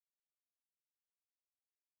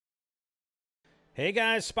Hey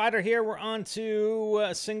guys, Spider here. We're on to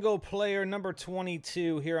single player number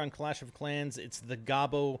 22 here on Clash of Clans. It's the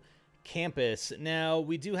Gobbo campus. Now,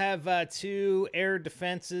 we do have two air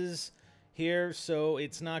defenses here, so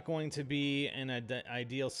it's not going to be an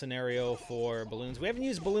ideal scenario for balloons. We haven't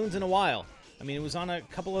used balloons in a while. I mean, it was on a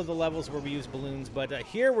couple of the levels where we used balloons, but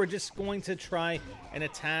here we're just going to try an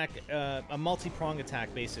attack, a multi-prong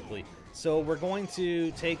attack, basically. So we're going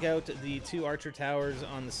to take out the two archer towers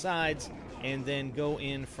on the sides and then go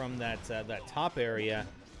in from that top area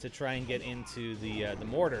to try and get into the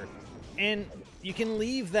mortar. And you can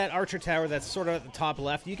leave that archer tower that's sort of at the top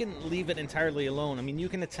left. You can leave it entirely alone. I mean, you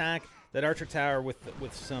can attack that archer tower with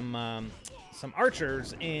some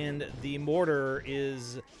archers, and the mortar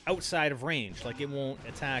is outside of range. Like, it won't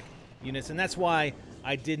attack units, and that's why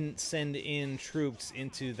I didn't send in troops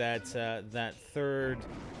into that third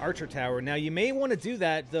archer tower. Now, you may want to do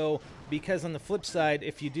that, though, because on the flip side,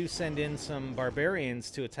 if you do send in some barbarians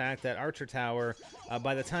to attack that archer tower,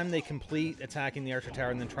 by the time they complete attacking the archer tower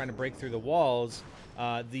and then trying to break through the walls,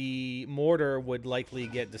 the mortar would likely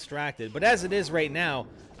get distracted. But as it is right now,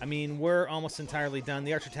 I mean, we're almost entirely done.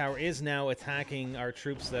 The archer tower is now attacking our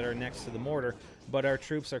troops that are next to the mortar, but our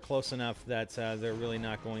troops are close enough that they're really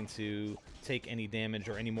not going to take any damage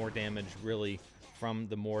or any more damage, really, from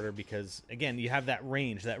the mortar because, again, you have that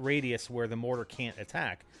range, that radius where the mortar can't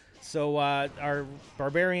attack. So our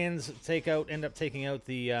barbarians end up taking out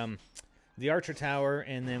the archer tower,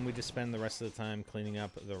 and then we just spend the rest of the time cleaning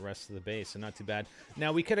up the rest of the base, so not too bad.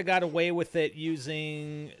 Now, we could have got away with it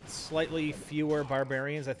using slightly fewer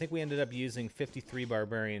barbarians. I think we ended up using 53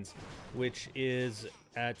 barbarians, which is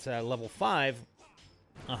at level 5,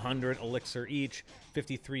 100 elixir each,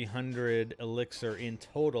 5,300 elixir in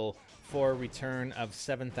total for a return of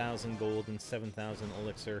 7,000 gold and 7,000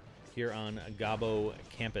 elixir here on Gobbo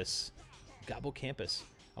campus. Gobbo campus.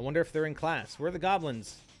 I wonder if they're in class. Where are the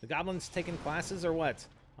goblins? The goblins taking classes or what?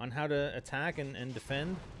 On how to attack and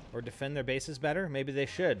defend? Or defend their bases better? Maybe they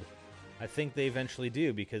should. I think they eventually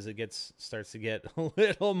do because it starts to get a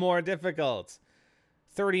little more difficult.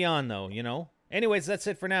 30 on though, you know? Anyways, that's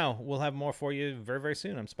it for now. We'll have more for you very, very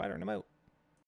soon. I'm Spider and I'm out.